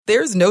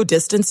There's no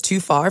distance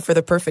too far for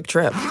the perfect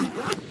trip.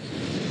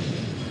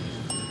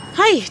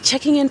 Hi,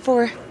 checking in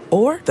for...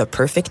 Or the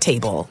perfect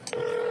table.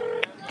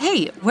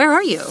 Hey, where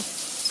are you?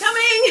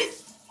 Coming!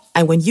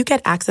 And when you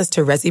get access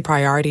to Resi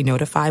Priority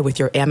Notify with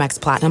your Amex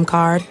Platinum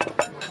card...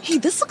 Hey,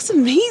 this looks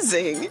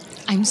amazing.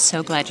 I'm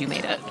so glad you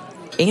made it.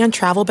 And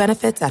travel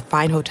benefits at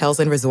fine hotels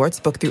and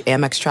resorts booked through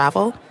Amex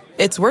Travel,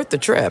 it's worth the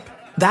trip.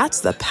 That's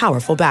the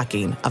powerful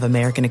backing of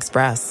American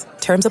Express.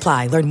 Terms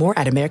apply. Learn more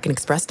at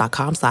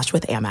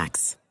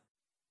americanexpress.com/withAmex.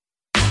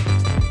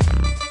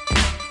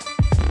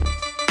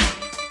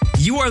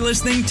 You are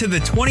listening to the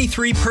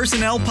 23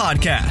 Personnel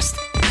Podcast,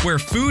 where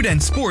food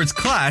and sports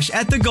clash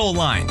at the goal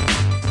line.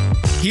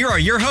 Here are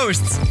your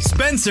hosts,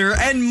 Spencer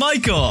and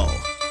Michael.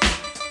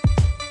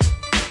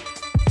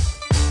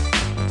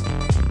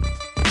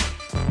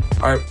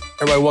 All right,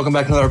 everybody, welcome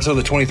back to another episode of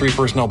the 23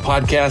 Personnel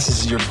Podcast.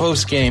 This is your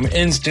post-game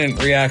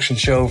instant reaction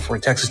show for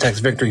Texas Tech's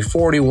victory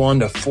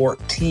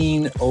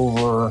 41-14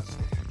 over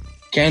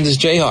Kansas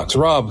Jayhawks.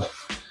 Rob,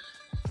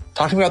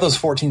 talk to me about those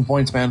 14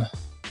 points, man.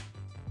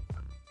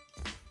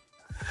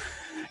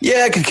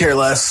 Yeah, I could care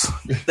less.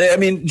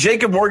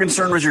 Jacob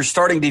Morgenstern was your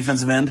starting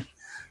defensive end.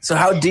 So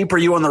how deep are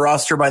you on the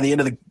roster by the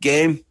end of the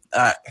game?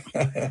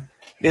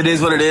 It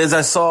is what it is.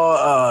 I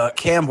saw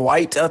Cam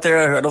White out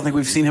there. I don't think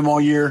we've seen him all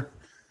year.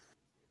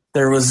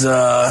 There was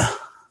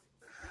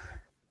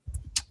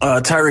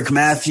Tyreek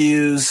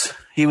Matthews.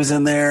 He was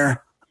in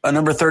there.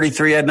 Number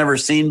 33 I'd never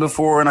seen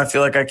before, and I feel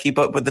like I keep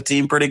up with the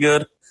team pretty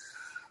good.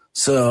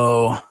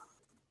 So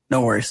no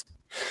worries.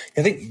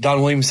 I think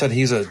Don Williams said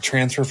he's a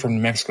transfer from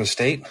New Mexico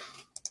State.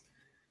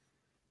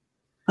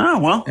 Oh,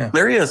 well, yeah.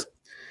 There he is.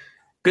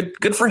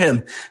 Good for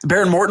him.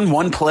 Baron Morton,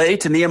 one play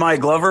to Nehemiah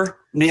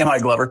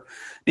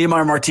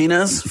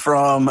Martinez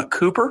from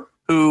Cooper,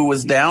 who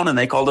was down, and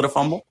they called it a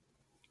fumble.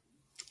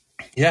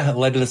 Yeah, it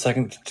led to the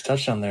second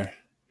touchdown there.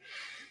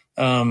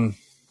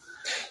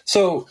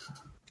 So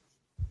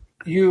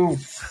you,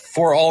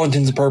 for all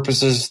intents and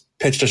purposes,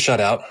 pitched a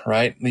shutout,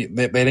 right? They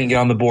didn't get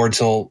on the board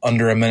till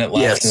under a minute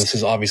left. Yes. And this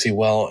is obviously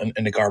well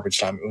into garbage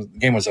time. The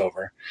game was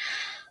over.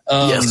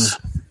 Yes.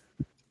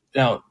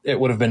 Now, it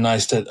would have been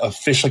nice to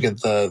officially get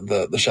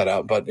the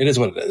shutout, but it is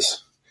what it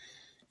is.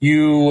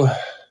 You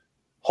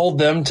hold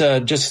them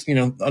to just,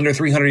 under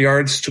 300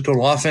 yards to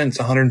total offense,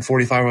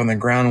 145 on the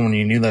ground when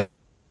you knew that.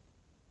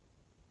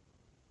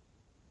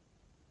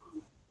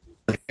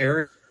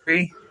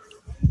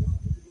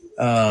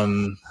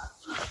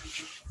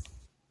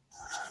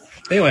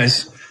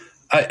 Anyways,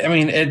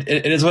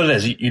 it is what it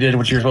is. You did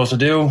what you were supposed to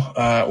do.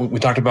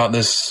 We talked about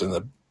this in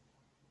the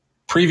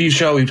preview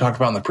show. We talked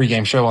about in the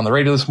pregame show on the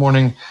radio this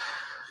morning.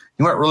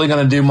 You weren't really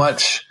going to do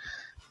much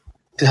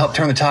to help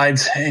turn the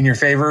tides in your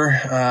favor.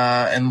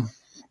 And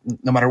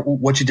no matter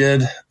what you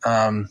did,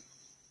 I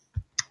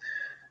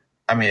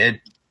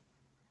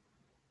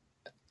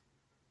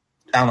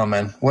don't know,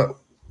 man. What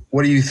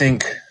do you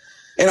think?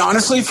 And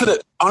honestly, for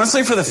the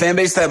fan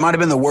base, that might have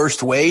been the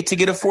worst way to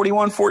get a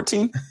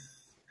 41-14.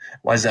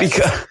 Why is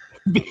that?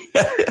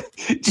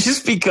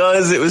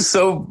 Because it was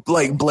so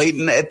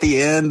blatant at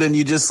the end, and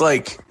you just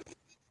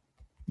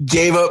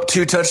gave up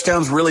 2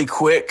 touchdowns really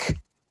quick.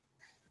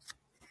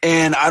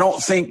 And I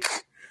don't think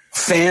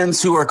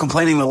fans who are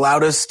complaining the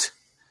loudest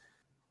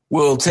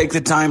will take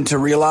the time to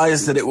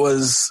realize that it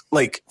was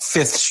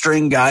 5th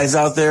string guys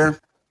out there.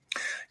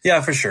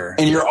 Yeah, for sure.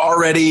 And you're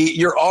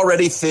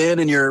already thin,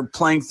 and you're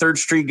playing 3rd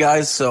Street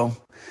guys. So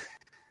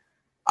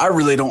I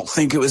really don't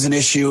think it was an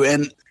issue.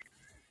 And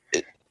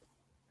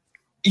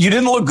you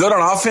didn't look good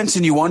on offense,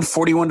 and you won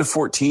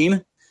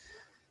 41-14.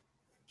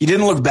 You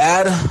didn't look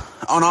bad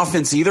on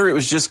offense either. It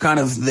was just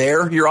kind of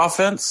your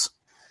offense,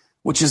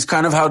 which is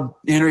kind of how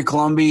Henry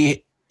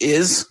Colombi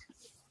is.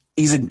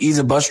 He's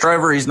a bus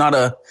driver. He's not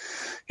a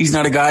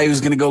guy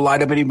who's going to go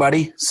light up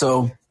anybody.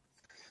 So.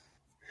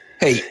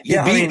 Hey,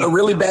 you beat a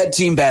really bad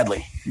team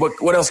badly.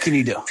 What else can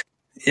you do?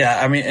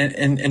 Yeah,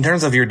 in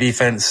terms of your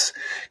defense,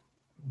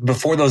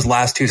 before those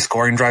last 2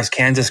 scoring drives,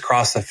 Kansas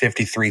crossed the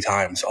 53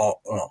 times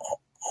all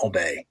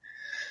day.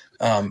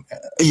 So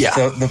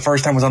the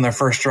first time was on their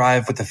first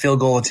drive with the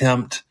field goal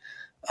attempt,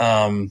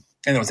 and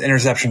it was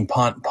interception,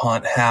 punt,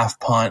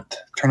 half punt,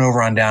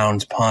 turnover on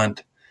downs,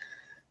 punt,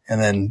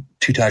 and then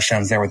 2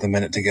 touchdowns there with a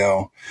minute to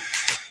go.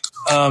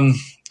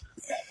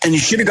 And you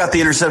should have got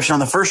the interception on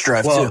the first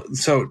drive, too.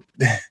 So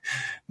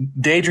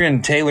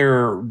Dadrian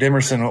Taylor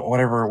Demerson,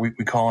 whatever we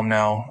call him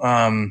now,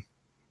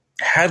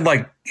 had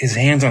his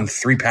hands on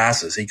 3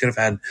 passes. He could have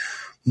had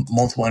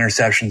multiple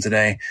interceptions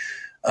today.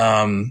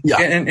 And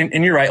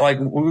you're right.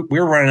 We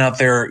were running out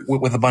there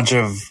with a bunch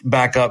of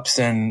backups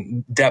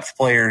and depth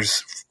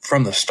players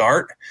from the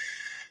start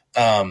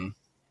on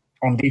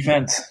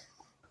defense.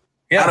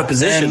 Yeah, out of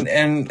position.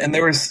 And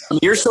there was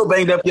you're so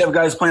banged up, you have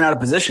guys playing out of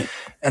position.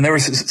 And there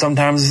was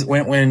sometimes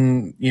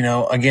when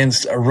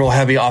against a real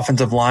heavy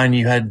offensive line,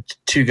 you had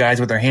 2 guys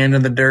with their hand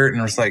in the dirt, and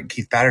it was like,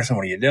 Keith Patterson,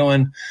 what are you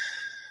doing?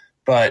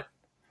 But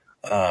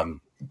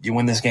you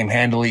win this game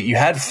handily. You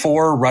had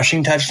 4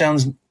 rushing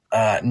touchdowns,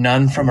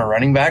 none from a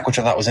running back, which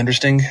I thought was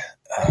interesting.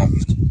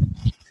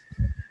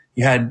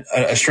 You had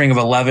a string of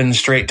 11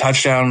 straight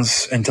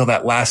touchdowns until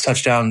that last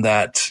touchdown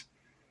that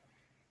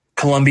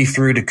Columbia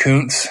threw to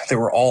Kuntz that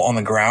were all on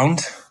the ground.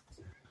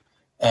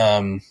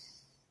 I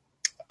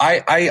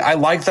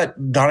like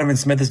that Donovan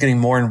Smith is getting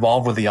more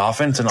involved with the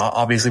offense, and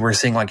obviously we're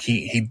seeing like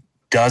he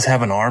does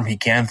have an arm. He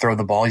can throw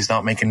the ball. He's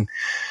not making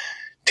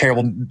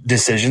terrible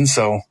decisions,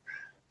 so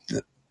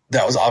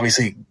that was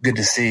obviously good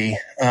to see.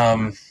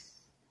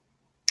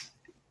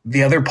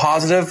 The other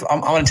positive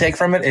I'm going to take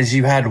from it is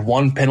you had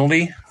one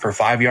penalty for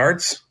 5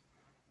 yards,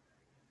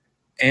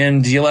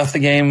 and you left the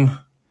game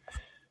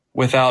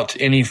without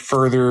any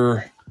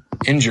further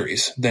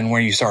injuries than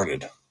where you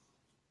started.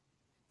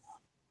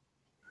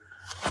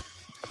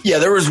 Yeah,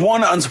 there was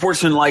one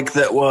unsportsmanlike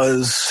that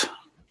was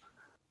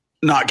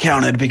not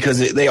counted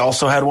because they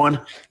also had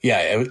one.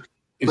 Yeah,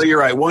 but you're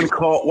right. One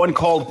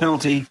called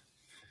penalty,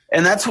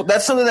 and that's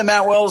something that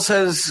Matt Wells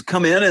has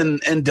come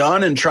in and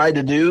done and tried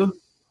to do.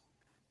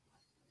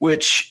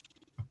 Which,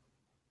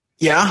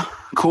 yeah,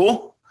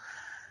 cool.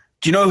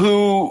 Do you know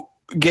who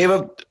gave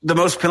up the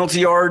most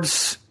penalty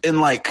yards in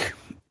like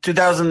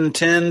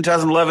 2010,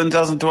 2011,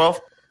 2012?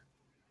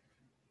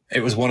 It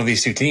was one of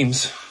these two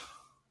teams.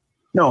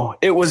 No,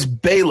 it was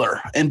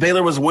Baylor, and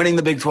Baylor was winning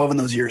the Big 12 in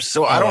those years.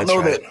 So I don't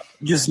know that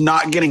just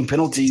not getting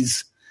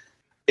penalties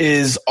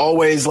is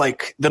always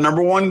like the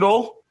number one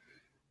goal.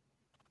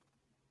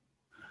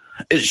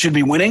 It should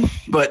be winning,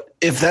 but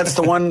if that's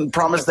the one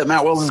promise that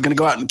Matt Wells is going to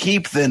go out and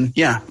keep, then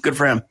yeah, good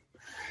for him.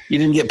 You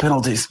didn't get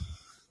penalties.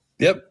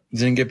 Yep, you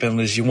didn't get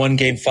penalties. You won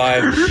Game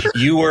 5.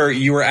 You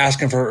were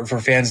asking for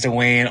fans to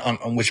weigh in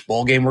on which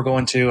bowl game we're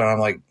going to, and I'm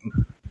like,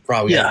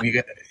 probably yeah.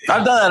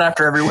 I've done that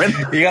after every win.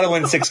 You got to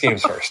win 6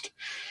 games first.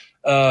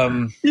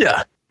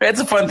 Yeah, it's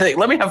a fun thing.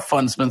 Let me have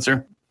fun,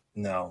 Spencer.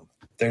 No,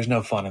 there's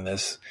no fun in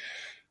this.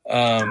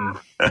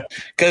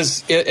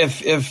 Because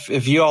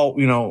if you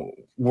all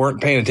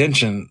weren't paying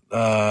attention,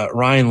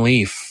 Ryan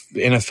Leaf,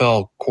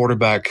 NFL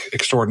quarterback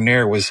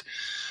extraordinaire, was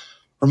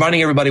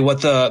reminding everybody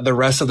what the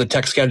rest of the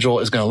Tech schedule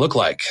is going to look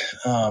like.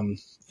 And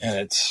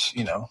it's,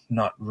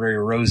 not very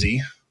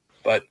rosy,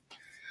 but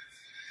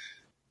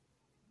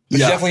you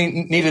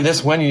definitely needed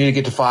this win. You need to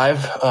get to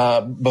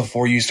 5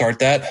 before you start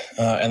that,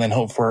 and then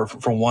hope for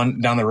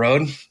 1 down the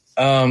road.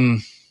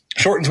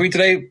 Short and sweet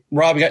today.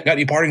 Rob, got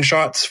any parting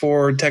shots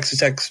for Texas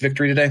Tech's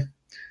victory today?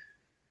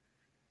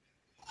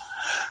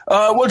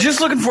 Well,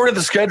 just looking forward to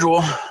the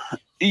schedule.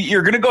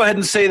 You're going to go ahead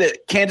and say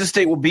that Kansas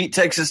State will beat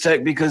Texas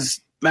Tech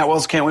because Matt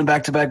Wells can't win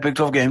back-to-back Big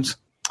 12 games.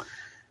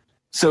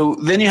 So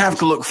then you have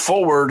to look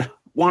forward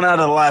 1 out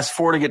of the last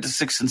 4 to get to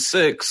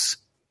 6-6.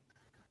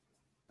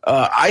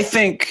 I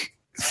think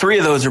 3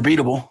 of those are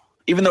beatable.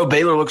 Even though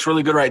Baylor looks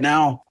really good right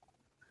now,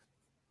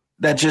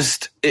 that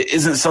just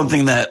isn't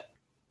something that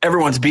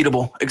everyone's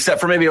beatable,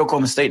 except for maybe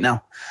Oklahoma State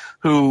now,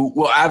 who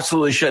will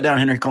absolutely shut down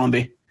Henry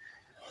Columbia.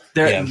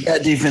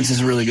 That defense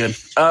is really good.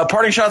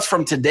 Parting shots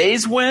from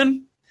today's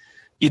win.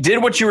 You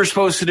did what you were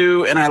supposed to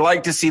do, and I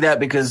like to see that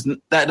because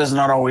that does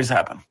not always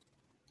happen.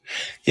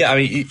 Yeah, I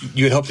mean,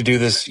 you had hoped to do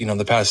this,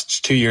 the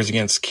past 2 years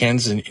against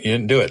Kansas, and you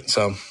didn't do it.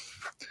 So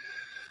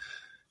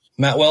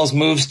Matt Wells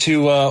moves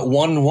to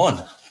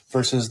 1-1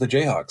 versus the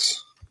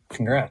Jayhawks.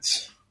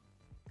 Congrats.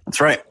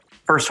 That's right.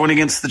 First win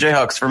against the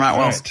Jayhawks for Matt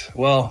Wells. Right.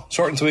 Well,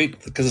 short and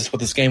sweet because it's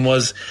what this game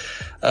was.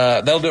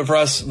 That'll do it for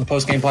us in the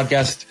post-game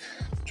podcast.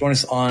 Join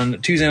us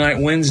on Tuesday night,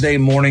 Wednesday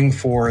morning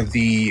for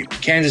the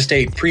Kansas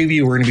State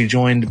preview. We're going to be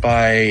joined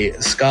by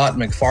Scott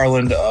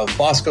McFarland of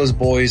Bosco's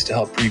Boys to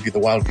help preview the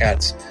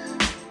Wildcats.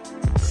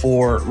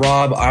 For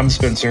Rob, I'm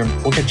Spencer.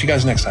 We'll catch you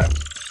guys next time.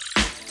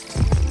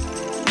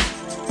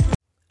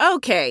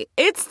 Okay,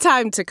 it's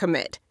time to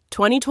commit.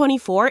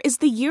 2024 is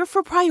the year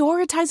for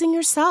prioritizing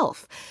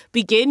yourself.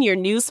 Begin your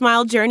new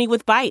smile journey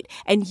with Byte,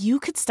 and you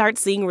could start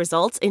seeing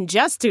results in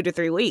just 2 to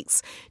 3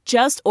 weeks.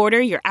 Just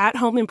order your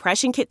at-home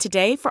impression kit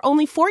today for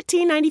only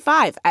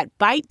 $14.95 at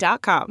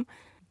Byte.com.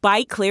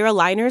 Byte Clear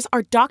aligners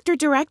are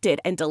doctor-directed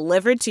and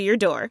delivered to your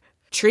door.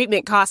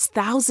 Treatment costs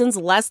thousands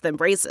less than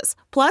braces.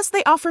 Plus,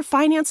 they offer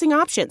financing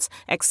options,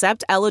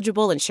 accept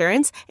eligible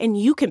insurance, and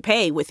you can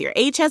pay with your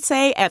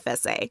HSA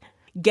FSA.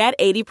 Get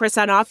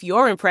 80% off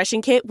your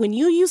impression kit when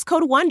you use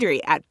code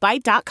WONDERY at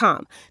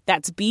Byte.com.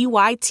 That's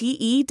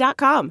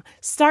BYTE.com.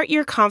 Start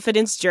your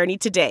confidence journey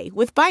today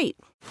with Byte.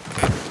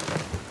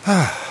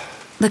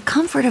 The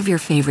comfort of your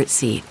favorite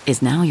seat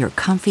is now your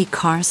comfy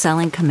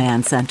car-selling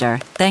command center,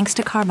 thanks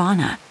to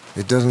Carvana.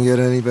 It doesn't get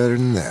any better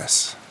than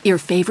this. Your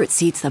favorite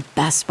seat's the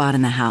best spot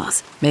in the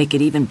house. Make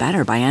it even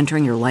better by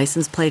entering your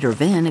license plate or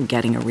VIN and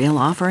getting a real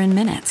offer in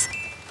minutes.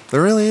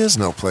 There really is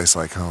no place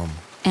like home.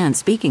 And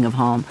speaking of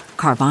home,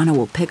 Carvana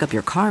will pick up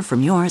your car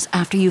from yours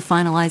after you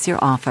finalize your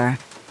offer.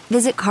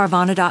 Visit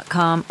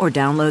Carvana.com or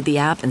download the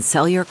app and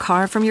sell your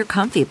car from your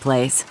comfy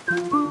place.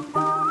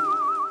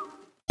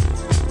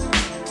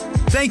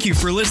 Thank you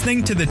for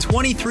listening to the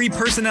 23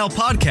 Personnel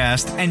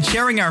Podcast and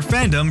sharing our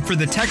fandom for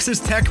the Texas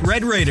Tech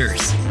Red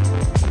Raiders.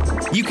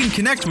 You can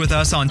connect with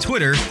us on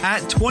Twitter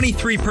at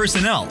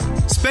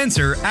 23personnel,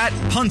 Spencer at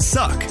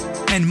PuntSuck,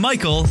 and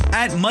Michael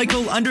at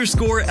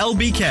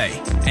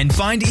Michael_LBK. And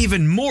find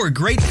even more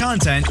great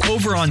content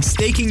over on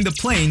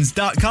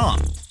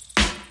StakingThePlains.com.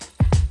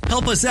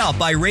 Help us out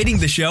by rating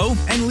the show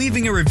and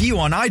leaving a review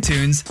on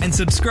iTunes, and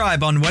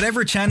subscribe on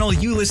whatever channel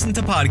you listen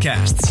to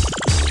podcasts.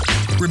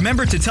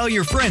 Remember to tell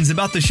your friends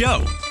about the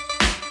show.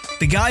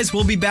 The guys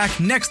will be back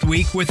next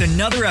week with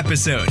another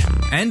episode.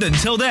 And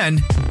until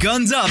then,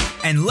 guns up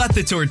and let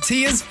the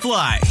tortillas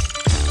fly.